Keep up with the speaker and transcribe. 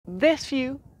this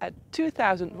view at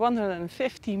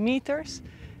 2,150 meters,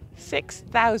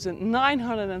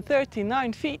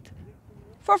 6,939 feet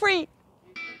for free.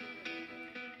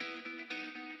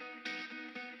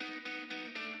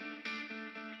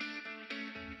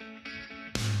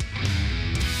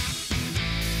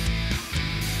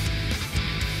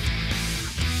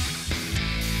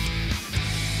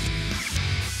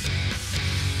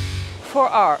 For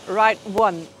our ride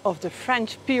 1 of the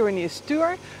French Pyrenees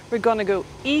tour, we're gonna go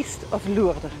east of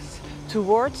Lourdes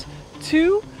towards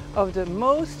 2 of the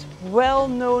most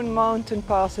well-known mountain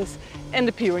passes in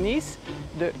the Pyrenees,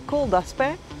 the Col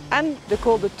d'Aspet and the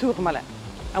Col du Tourmalet.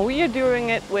 And we are doing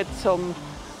it with some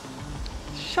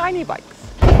shiny bikes.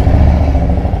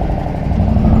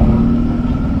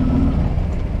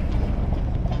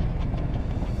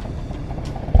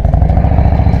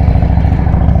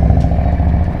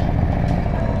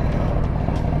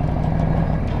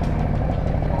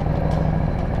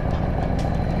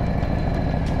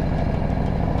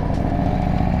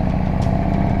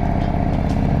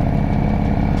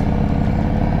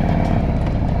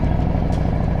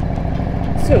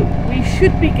 So we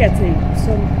should be getting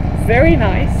some very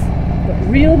nice but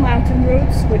real mountain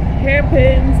roads with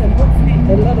hairpins and hopefully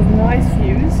a lot of nice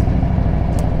views.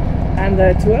 And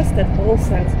to us that all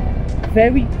sounds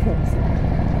very promising.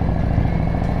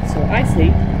 So I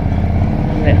say,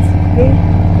 let's go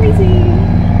crazy!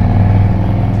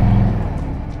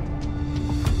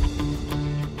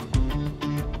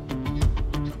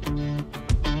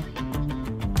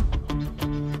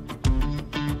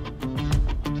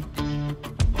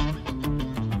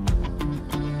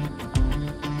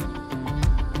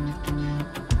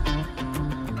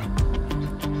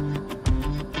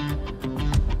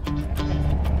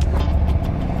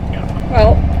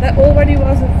 Well, that already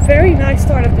was a very nice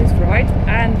start of this ride,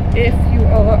 and if you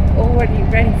are already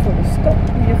ready for the stop,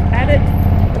 we have added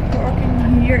the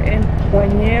parking here in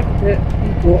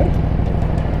Bagnères-de-Bigorre,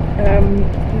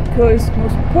 because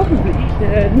most probably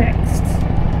the next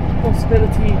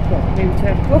possibility, well, maybe to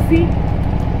have coffee,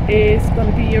 is going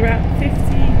to be around 50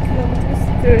 kilometers,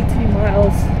 30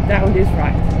 miles down this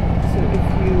ride. So if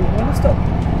you want to stop,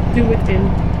 do it in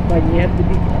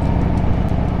Bagnères-de-Bigorre.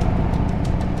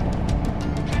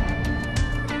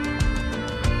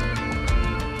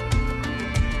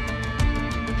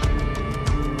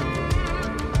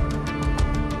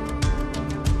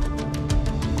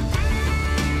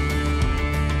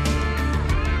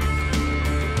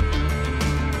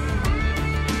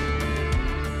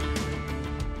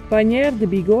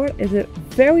 Bagnères-de-Bigorre is a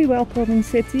very welcoming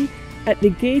city at the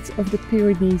gates of the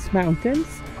Pyrenees mountains.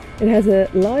 It has a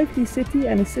lively city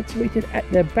and is situated at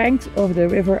the banks of the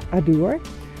river Arreau,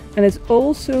 and it's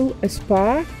also a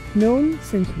spa known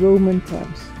since Roman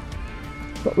times.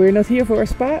 But we're not here for a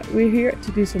spa, we're here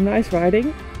to do some nice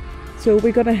riding. So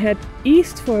we're gonna head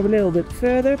east for a little bit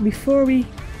further before we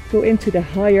go into the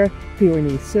higher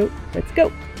Pyrenees. So let's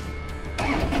go!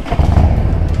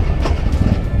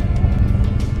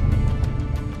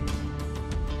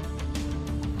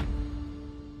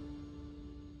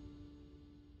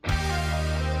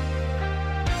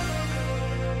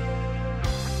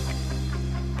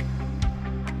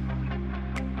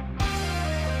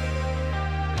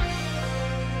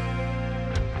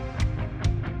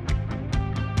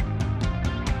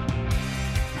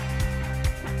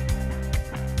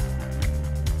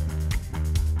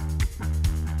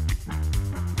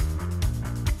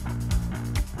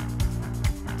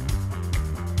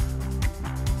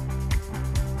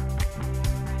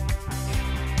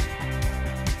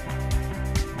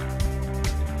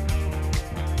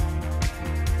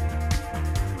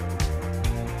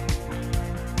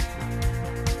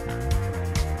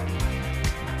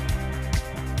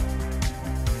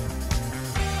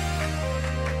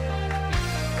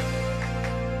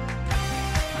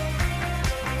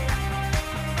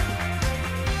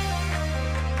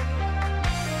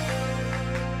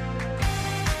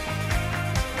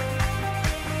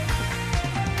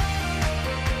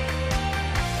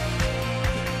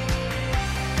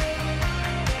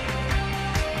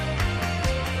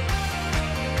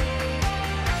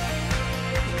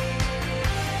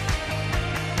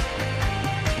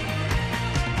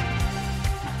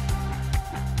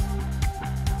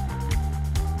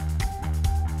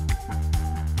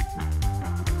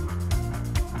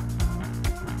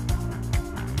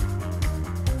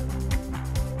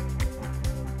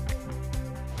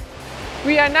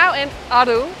 We are now in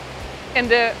Arreau, in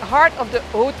the heart of the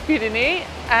Haute Pyrenees,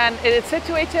 and it is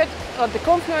situated at the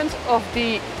confluence of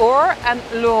the Our and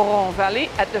Laurent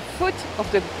Valley at the foot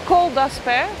of the Col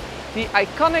d'Aspet, the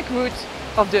iconic route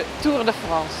of the Tour de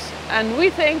France. And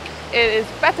we think it is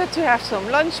better to have some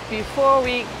lunch before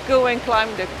we go and climb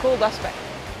the Col du Tourmalet.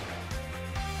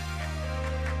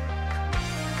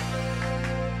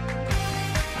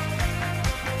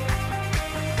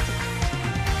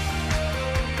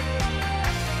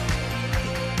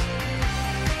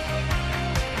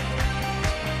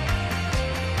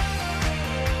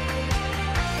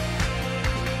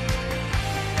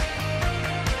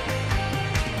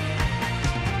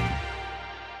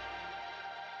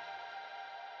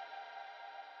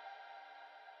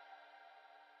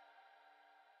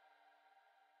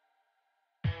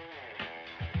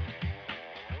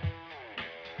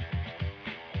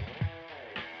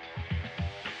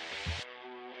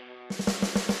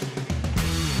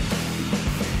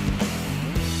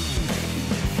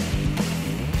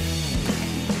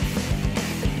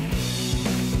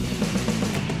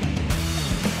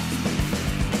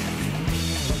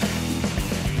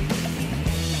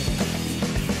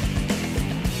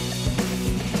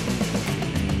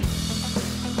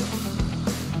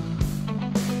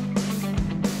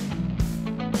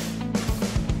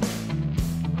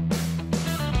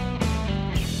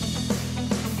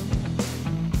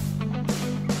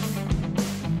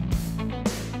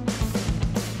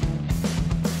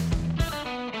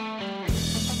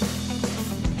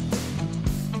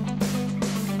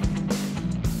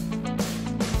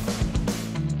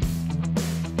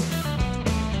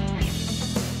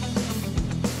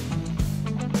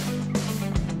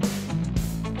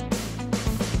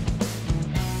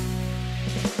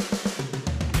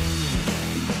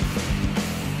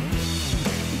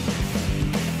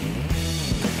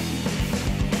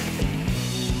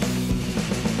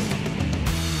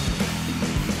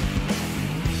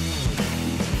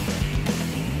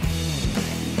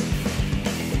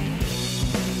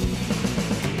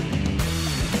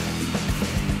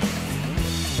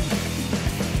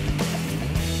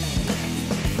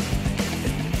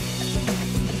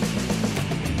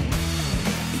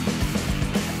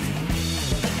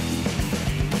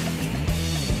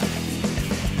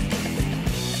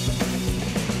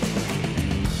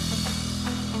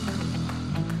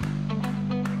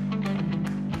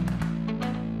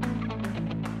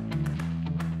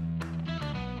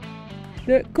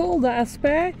 The Col du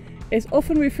Tourmalet is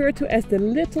often referred to as the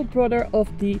little brother of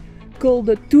the Col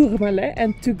du Tourmalet,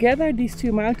 and together these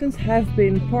two mountains have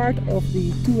been part of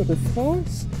the Tour de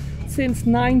France since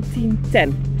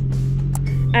 1910.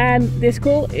 And this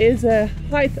col is a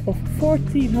height of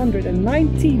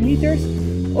 1490 meters,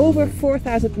 over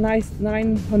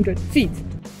 4,900 feet.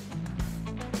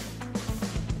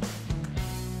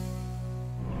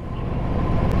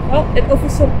 Well, it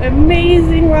offers some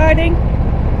amazing riding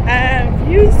and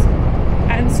views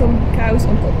and some cows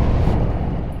on top.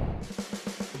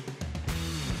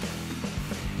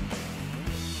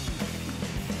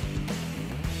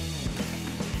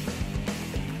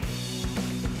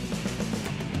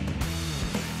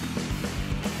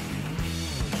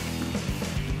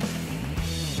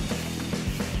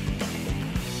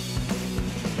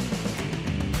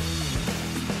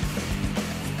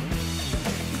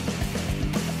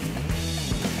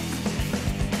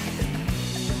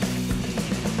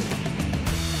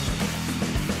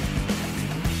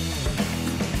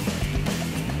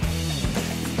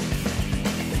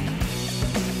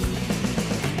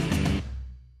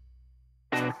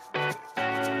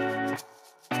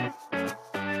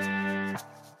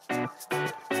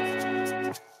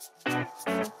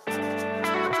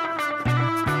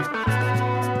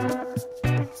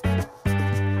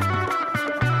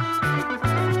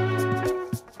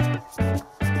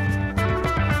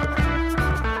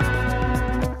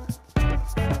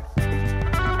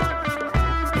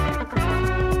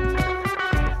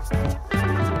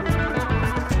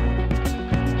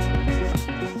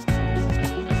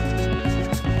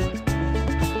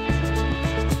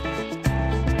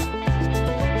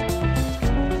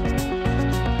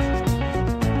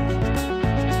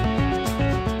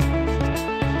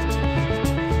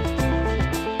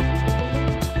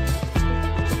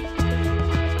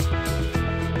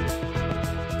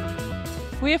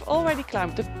 We have already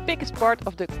climbed the biggest part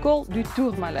of the Col du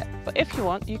Tourmalet, but if you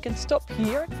want, you can stop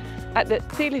here at the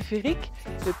Therefor,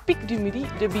 the Pic du Midi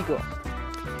de Bigorre.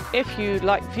 If you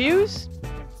like views,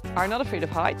 are not afraid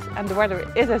of heights, and the weather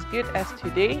is as good as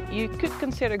today, you could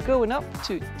consider going up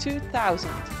to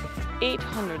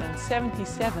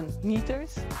 2,877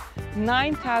 meters,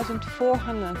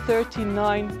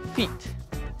 9,439 feet.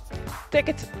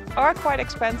 Tickets are quite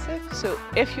expensive, so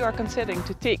if you are considering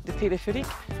to take the Therefor,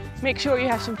 make sure you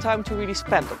have some time to really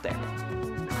spend up there.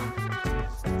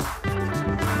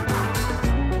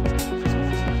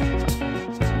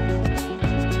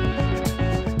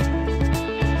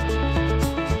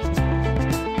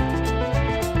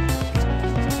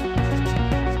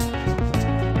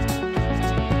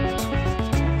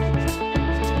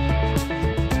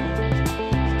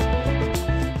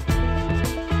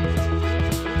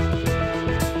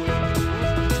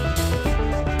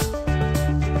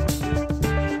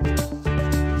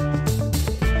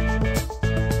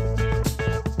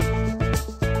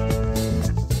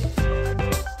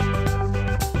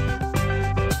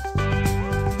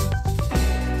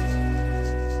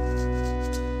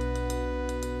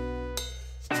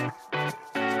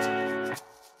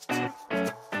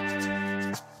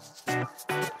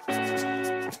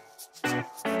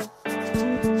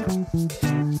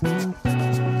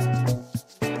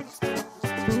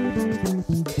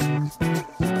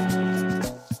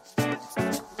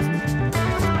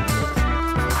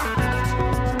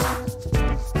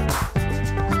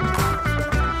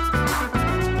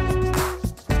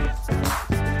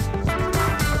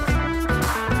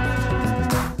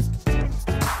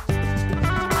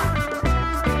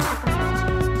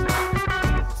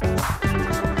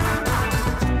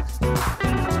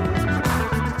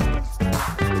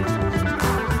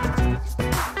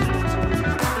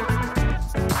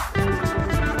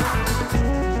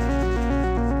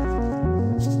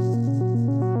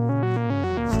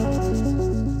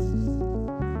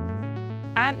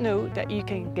 you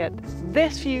can get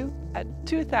this view at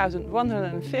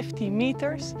 2,150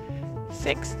 meters,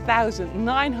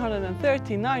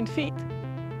 6,939 feet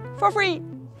for free.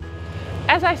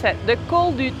 As I said, the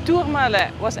Col du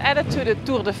Tourmalet was added to the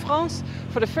Tour de France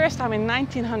for the first time in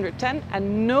 1910,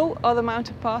 and no other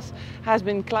mountain pass has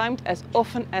been climbed as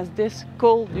often as this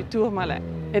Col du Tourmalet.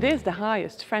 It is the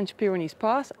highest French Pyrenees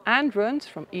pass and runs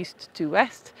from east to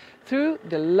west through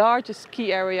the largest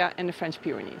ski area in the French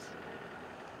Pyrenees.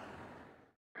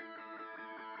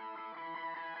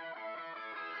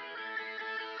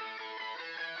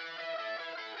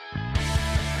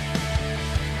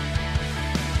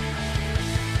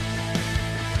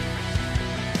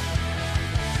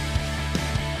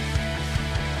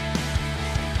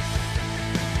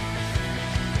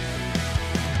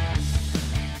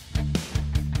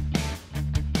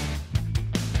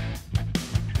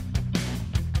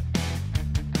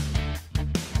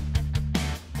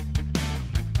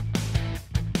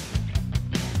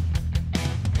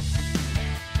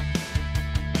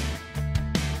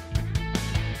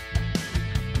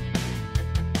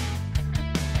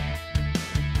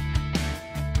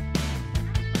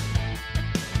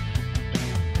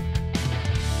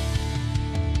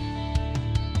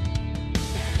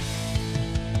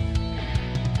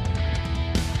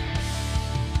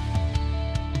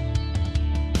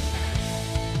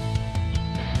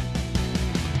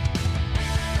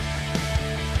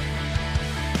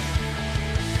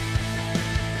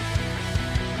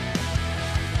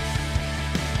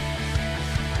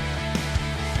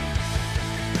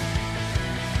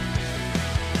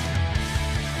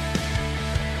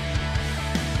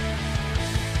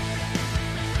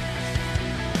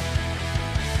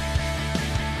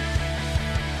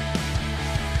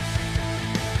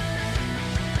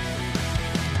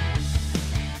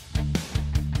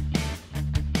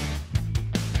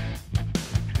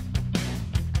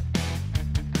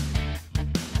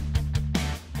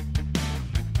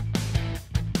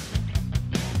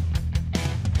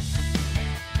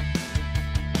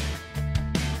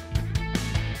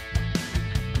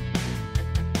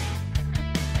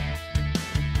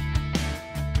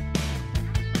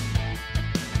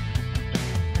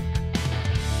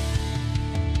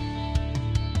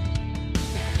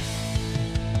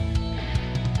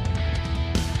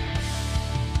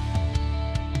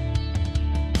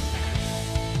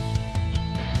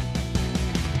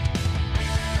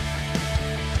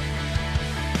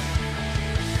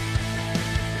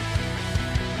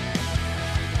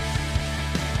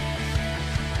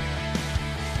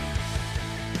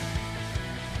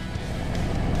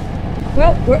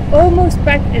 Well, we're almost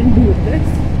back in Lourdes,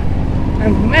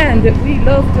 and man, did we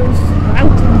love those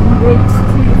mountain roads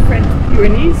through the French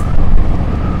Pyrenees.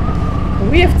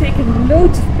 We have taken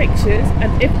loads of pictures,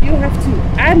 and if you have to,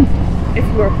 and if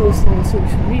you are posting on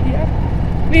social media,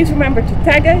 please remember to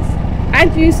tag us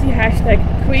and use the hashtag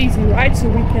QuazyRide so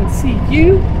we can see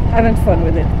you having fun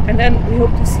with it. And then we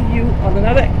hope to see you on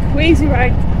another Quazy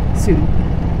ride soon.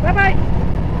 Bye bye!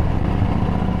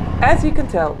 As you can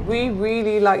tell, we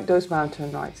really like those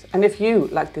mountain rides. And if you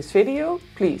like this video,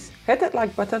 please hit that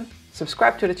like button,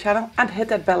 subscribe to the channel and hit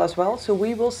that bell as well, so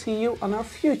we will see you on our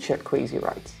future Quazy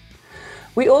rides.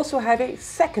 We also have a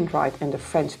second ride in the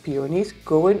French Pyrenees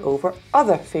going over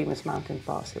other famous mountain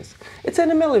passes. It's in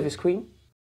the middle of your screen.